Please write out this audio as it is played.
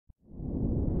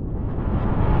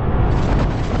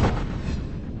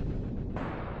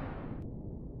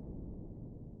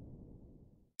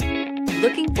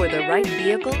Looking for the right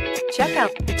vehicle? Check out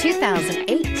the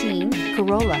 2018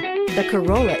 Corolla. The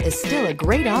Corolla is still a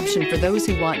great option for those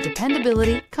who want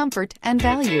dependability, comfort, and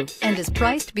value, and is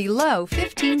priced below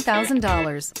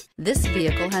 $15,000. This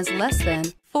vehicle has less than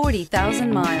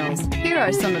 40,000 miles. Here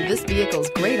are some of this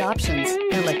vehicle's great options: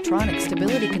 electronic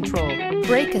stability control,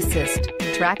 brake assist,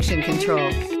 traction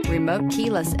control, remote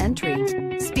keyless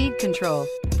entry, speed control,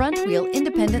 front wheel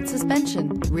independent suspension,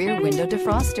 rear window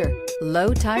defroster,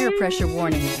 low tire pressure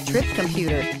warning, trip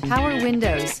computer, power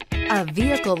windows. A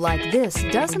vehicle like this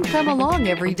doesn't come along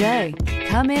every day.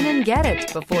 Come in and get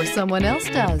it before someone else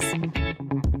does.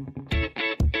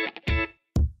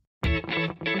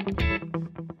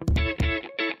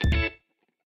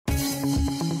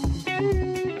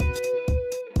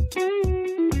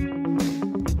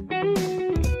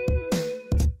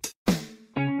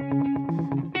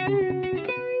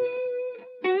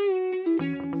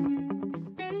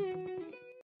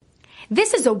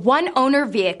 This is a one-owner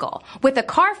vehicle with a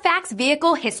Carfax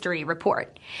Vehicle History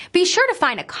Report. Be sure to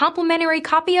find a complimentary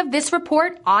copy of this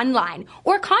report online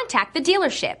or contact the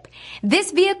dealership.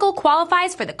 This vehicle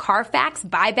qualifies for the Carfax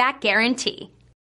Buyback Guarantee.